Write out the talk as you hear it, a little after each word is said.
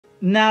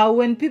Now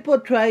when people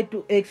try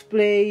to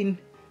explain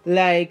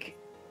like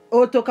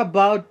or talk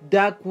about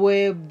dark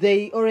web,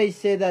 they always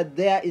say that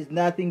there is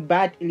nothing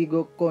but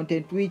illegal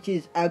content, which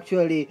is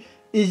actually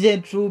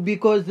isn't true,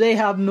 because they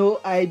have no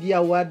idea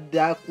what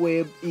dark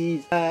web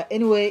is.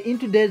 Anyway, in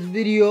today's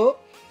video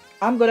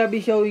I'm gonna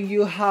be showing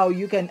you how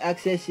you can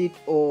access it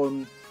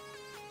on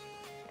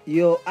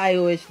your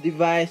iOS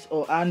device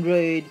or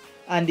Android,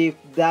 and if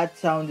that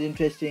sounds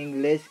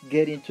interesting, let's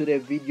get into the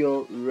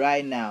video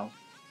right now.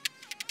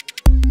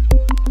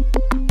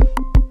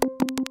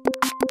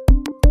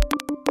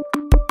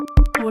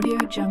 Audio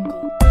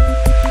Jungle.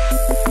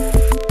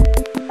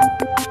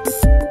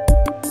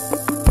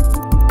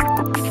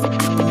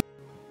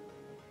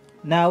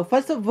 Now,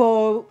 first of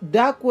all,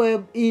 dark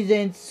web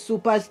isn't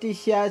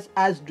superstitious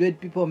as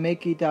dread people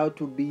make it out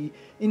to be.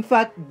 In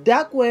fact,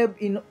 dark web,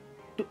 to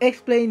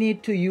explain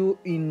it to you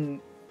in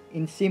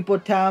simple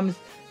terms,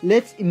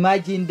 let's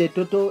imagine the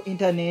total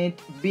internet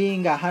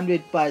being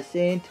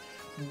 100%,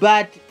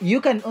 but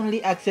you can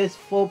only access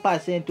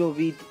 4% of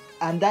it,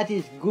 and that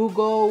is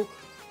Google,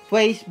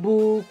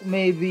 Facebook,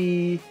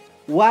 maybe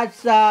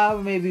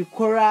WhatsApp, maybe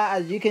Quora,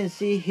 as you can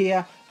see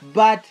here,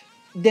 but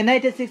the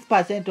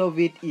 96% of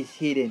it is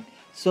hidden.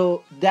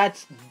 So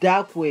that's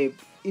dark web.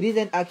 It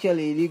isn't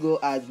actually illegal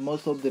as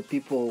most of the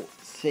people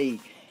say.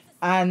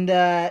 And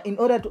in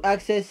order to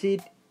access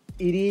it,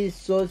 it is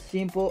so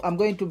simple. I'm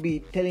going to be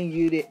telling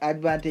you the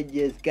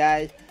advantages,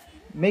 guys.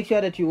 Make sure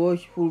that you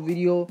watch full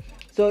video.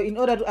 So in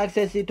order to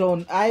access it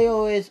on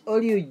iOS,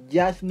 all you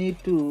just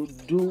need to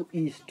do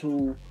is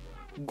to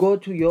go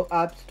to your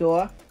app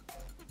store.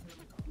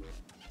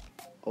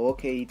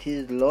 Okay, it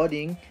is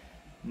loading.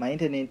 My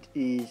internet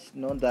is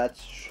not that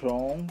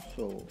strong,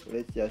 so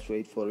let's just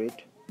wait for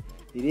it.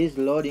 It is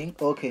loading.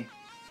 Okay,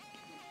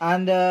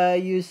 and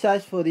you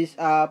search for this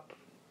app.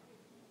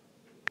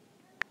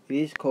 It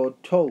is called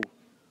Tor,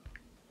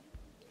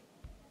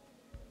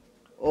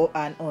 or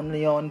an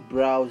onion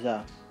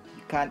browser.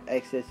 You can't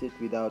access it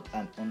without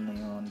an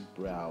onion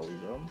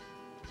browser.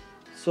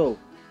 So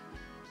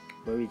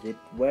where is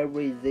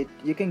it?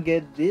 You can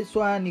get this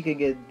one, you can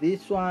get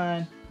this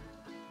one,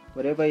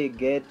 whatever you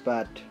get,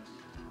 but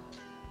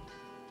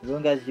as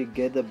long as you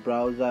get the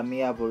browser,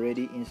 me I've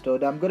already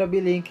installed. I'm gonna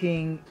be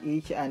linking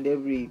each and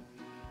every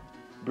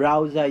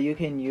browser you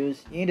can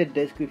use in the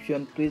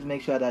description. Please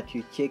make sure that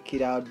you check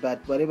it out.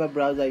 But whatever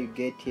browser you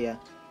get here,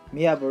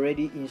 me I've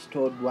already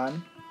installed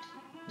one.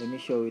 Let me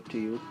show it to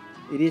you.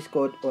 It is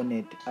called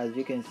Onet, as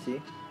you can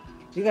see.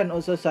 You can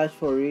also search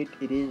for it.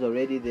 It is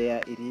already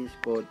there. It is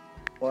called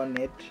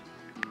Onet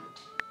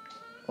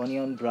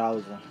Onion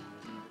browser.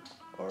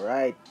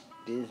 Alright,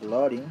 it is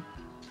loading.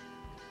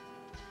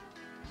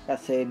 Like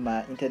I said,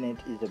 my internet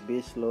is a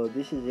bit slow.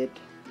 This is it.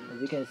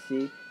 As you can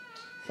see,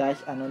 search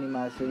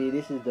anonymously.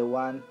 This is the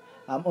one.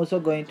 I'm also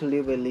going to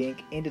leave a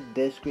link in the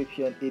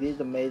description. It is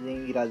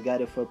amazing. It has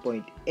got a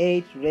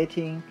 4.8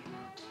 rating,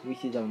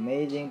 which is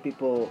amazing.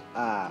 People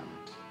are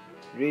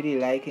really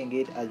liking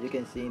it, as you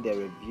can see in the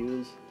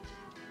reviews.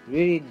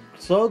 Really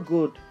so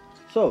good.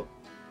 So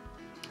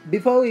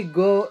before we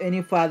go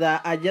any further,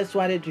 I just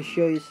wanted to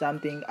show you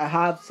something. I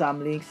have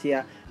some links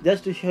here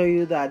just to show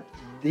you that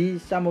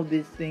some of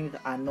these things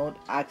are not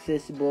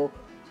accessible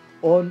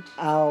on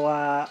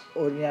our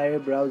ordinary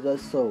browsers.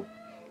 So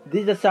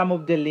these are some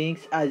of the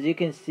links. As you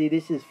can see,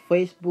 this is a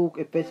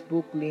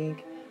Facebook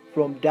link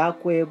from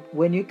dark web.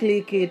 When you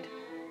click it,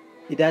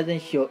 it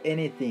doesn't show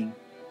anything,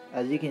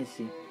 as you can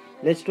see.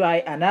 Let's try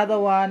another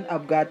one.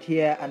 I've got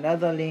here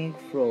another link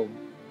from,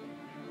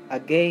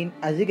 again,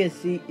 as you can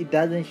see, it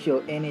doesn't show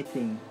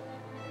anything.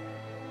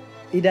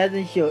 It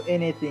doesn't show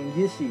anything.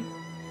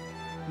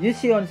 You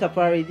see on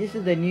Safari, this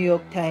is the New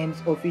York Times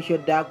official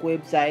dark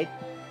website.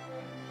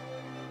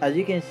 As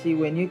you can see,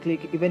 when you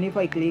click, even if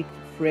I click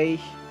fresh,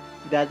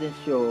 it doesn't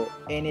show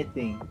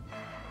anything.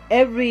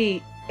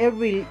 Every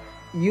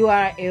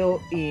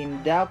URL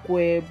in dark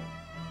web,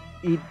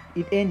 it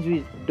ends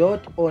with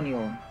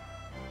 .onion.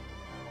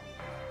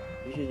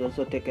 You should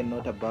also take a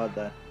note about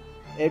that.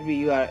 Every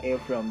URL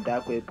from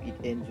dark web, it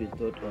ends with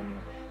 .onion.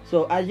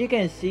 So as you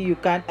can see, you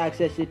can't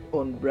access it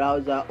on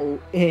browser or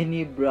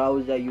any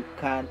browser. You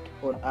can't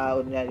on our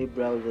ordinary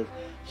browsers.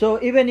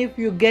 So even if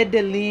you get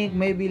the link,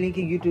 maybe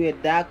linking you to a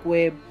dark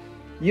web,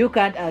 you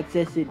can't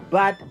access it.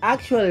 But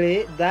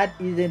actually that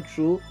isn't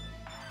true.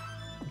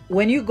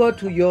 When you go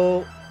to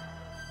your,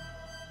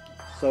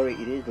 sorry,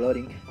 it is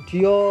loading, to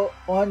your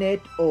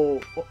Onet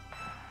or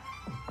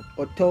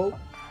Tor.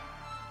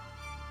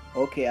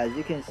 Okay, as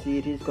you can see,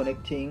 it is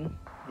connecting.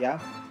 Yeah,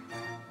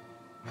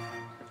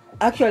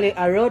 actually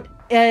I wrote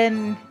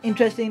an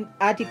interesting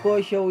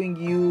article showing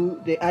you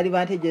the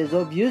advantages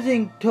of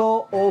using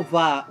Tor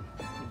over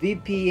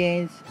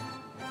VPNs.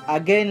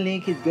 Again,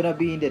 link is gonna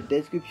be in the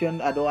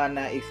description. I don't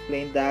wanna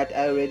explain that.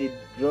 I already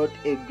wrote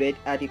a great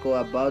article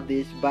about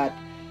this, but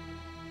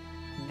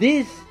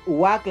this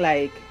work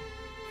like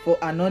for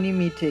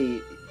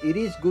anonymity. It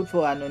is good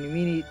for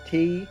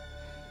anonymity,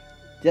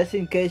 just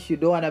in case you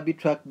don't want to be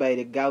tracked by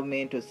the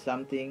government or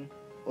something,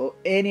 or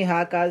any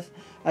hackers.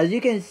 As you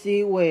can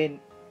see, when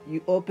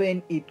you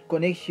open, it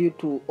connects you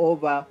to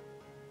over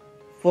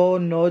 4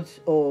 nodes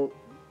or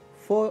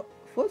 4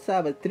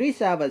 servers, 3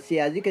 servers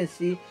here. As you can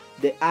see,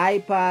 the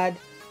iPad,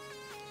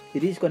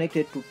 it is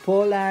connected to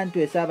Poland,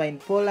 to a server in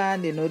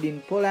Poland, a node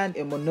in Poland,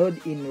 a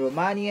node in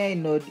Romania, a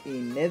node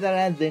in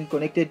Netherlands, then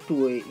connected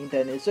to a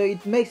internet. So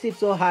it makes it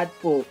so hard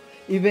for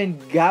even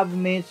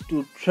governments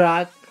to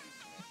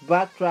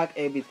backtrack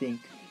everything.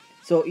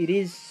 So it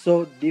is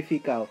so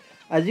difficult.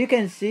 As you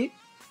can see,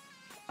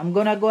 I'm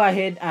gonna go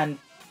ahead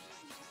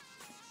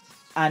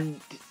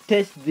and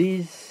test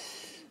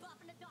these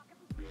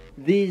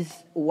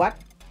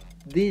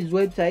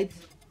websites.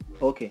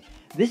 Okay,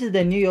 this is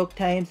the New York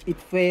Times. It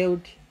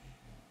failed.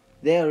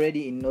 They're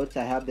already in notes.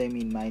 I have them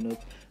in my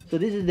notes. So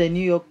this is the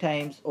New York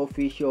Times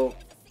official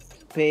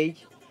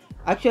page.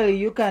 Actually,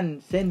 you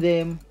can send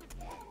them,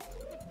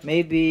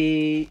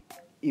 maybe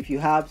if you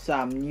have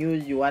some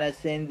news you want to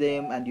send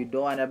them and you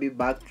don't want to be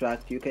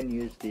backtracked, you can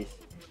use this.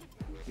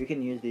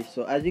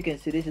 So as you can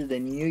see, this is the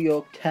New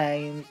York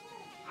Times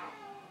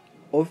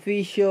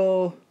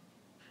official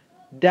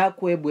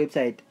dark web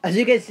website. As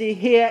you can see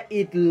here,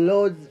 it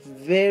loads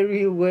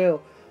very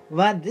well.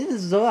 Man, this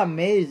is so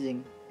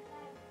amazing.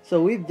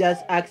 So we've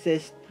just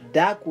accessed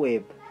dark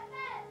web,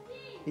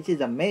 which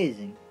is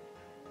amazing.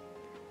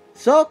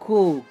 So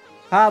cool.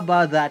 How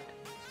about that?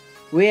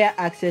 We are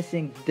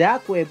accessing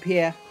dark web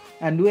here,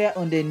 and we are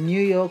on the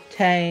New York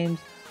Times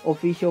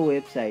official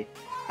website.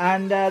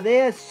 And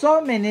there are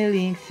so many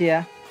links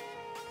here.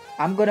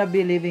 I'm gonna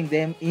be leaving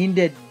them in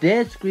the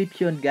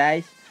description,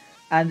 guys.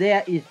 And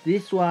there is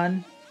this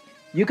one.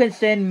 You can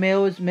send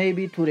mails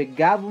maybe to the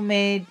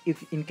government,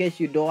 if in case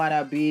you don't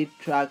wanna be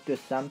tracked or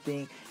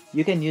something.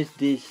 You can use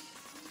this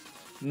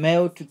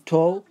mail to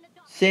toll.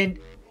 Send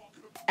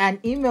an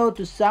email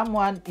to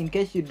someone in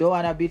case you don't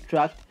wanna be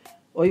tracked,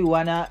 or you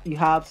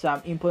have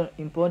some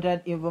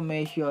important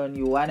information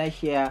you wanna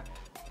share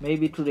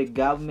maybe to the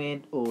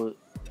government or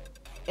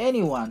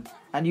anyone,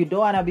 and you don't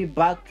wanna be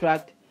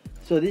backtracked.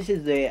 So this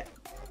is the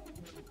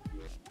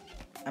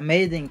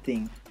amazing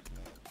thing.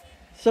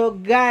 So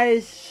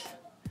guys,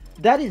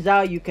 that is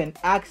how you can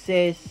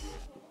access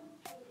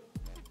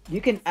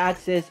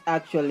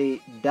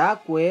actually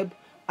dark web.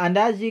 And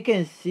as you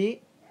can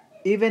see,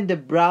 even the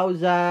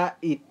browser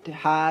it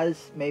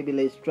has, maybe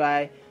let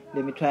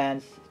me try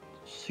and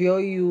show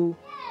you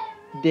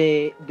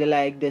the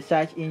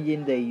search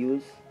engine they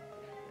use.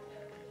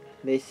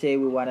 Let's say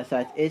we want to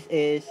search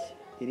SS.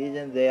 It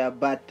isn't there,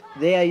 but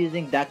they are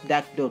using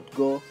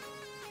duckduck.go,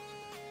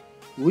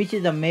 which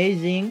is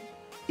amazing.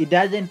 It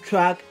doesn't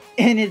track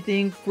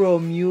anything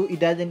from you. It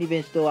doesn't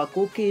even store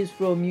cookies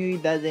from you.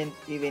 It doesn't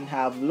even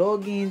have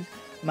logins.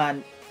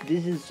 Man,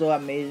 this is so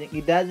amazing.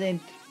 It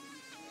doesn't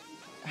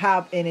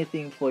have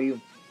anything for you.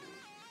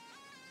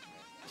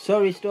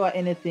 So restore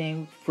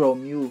anything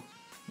from you,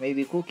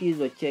 maybe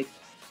cookies or checks.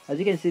 As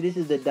you can see, this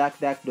is the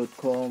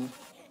duckduck.com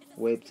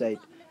website.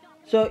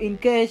 So in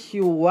case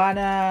you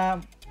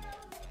wanna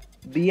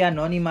be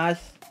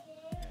anonymous,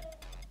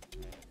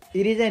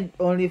 it isn't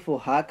only for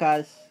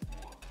hackers,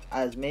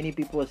 as many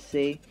people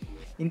say.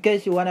 In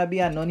case you wanna be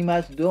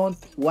anonymous, don't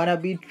wanna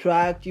be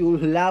tracked, you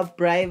love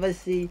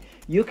privacy,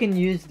 you can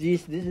use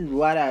this. This is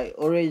what I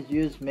always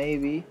use,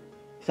 maybe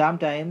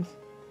sometimes.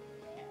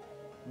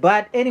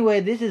 But anyway,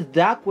 this is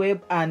dark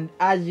web, and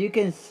as you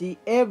can see,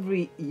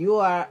 every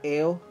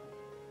URL.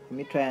 Let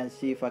me try and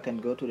see if I can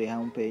go to the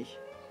home page.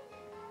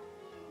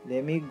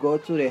 Let me go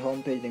to the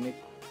home page.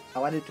 I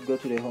wanted to go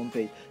to the home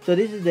page. So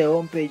this is the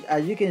home page.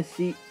 As you can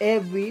see,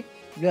 every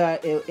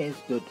URL ends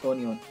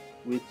 .onion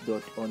with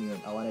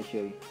 .onion. I want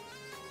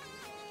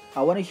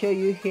to show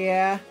you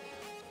here.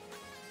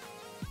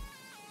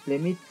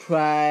 Let me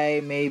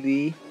try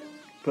maybe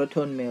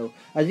Proton Mail.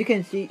 As you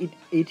can see,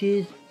 it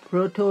is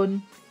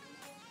Proton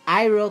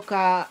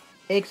iRocker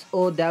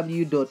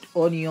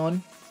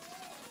XOW.onion.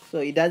 So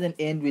it doesn't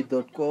end with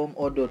 .com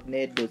or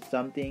 .net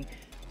 .something.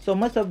 So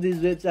most of these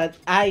websites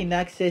are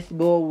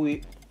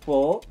inaccessible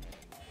for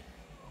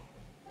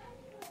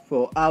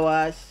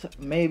hours,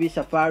 maybe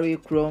Safari,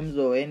 Chromes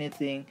or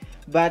anything.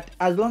 But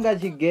as long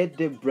as you get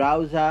the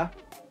browser,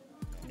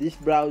 this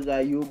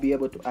browser, you'll be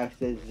able to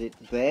access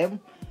them.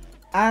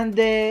 And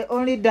the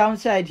only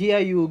downside here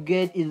you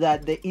get is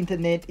that the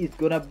internet is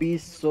gonna be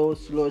so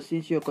slow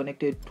since you're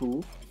connected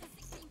to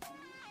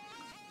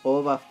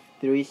over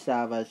 3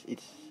 servers.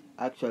 It's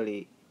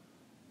actually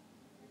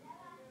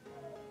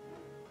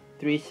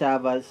 3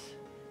 servers.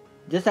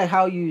 Just like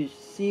how you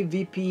see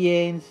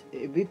VPNs,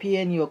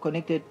 VPN you're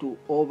connected to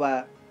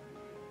over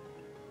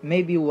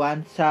maybe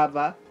 1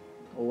 server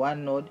or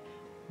 1 node,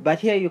 but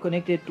here you're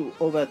connected to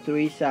over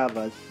 3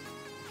 servers,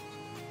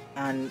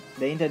 and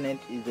the internet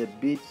is a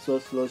bit so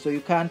slow, so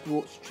you can't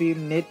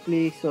stream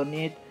Netflix on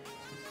it.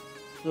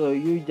 So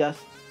you just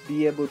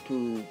be able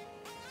to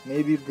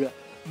maybe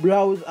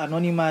browse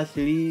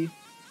anonymously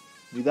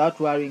without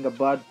worrying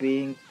about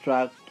being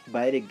tracked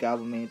by the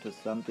government or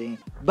something.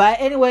 But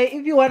anyway,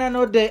 if you want to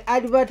know the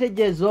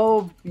advantages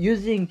of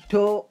using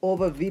Tor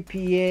over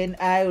VPN,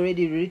 I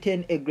already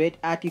written a great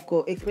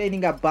article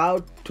explaining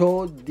about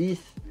Tor, this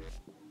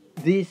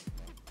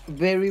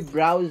very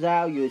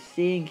browser you're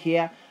seeing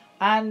here.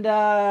 And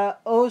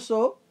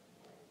also,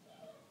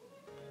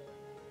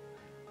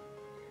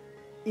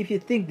 if you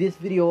think this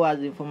video was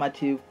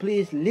informative,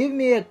 please leave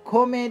me a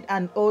comment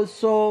and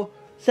also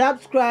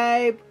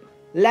subscribe,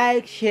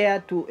 like,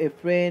 share to a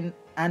friend.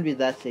 And with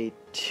that said,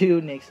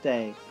 till next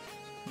time,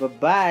 bye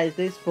bye.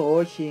 Thanks for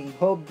watching.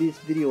 Hope this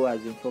video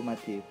was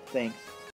informative. Thanks.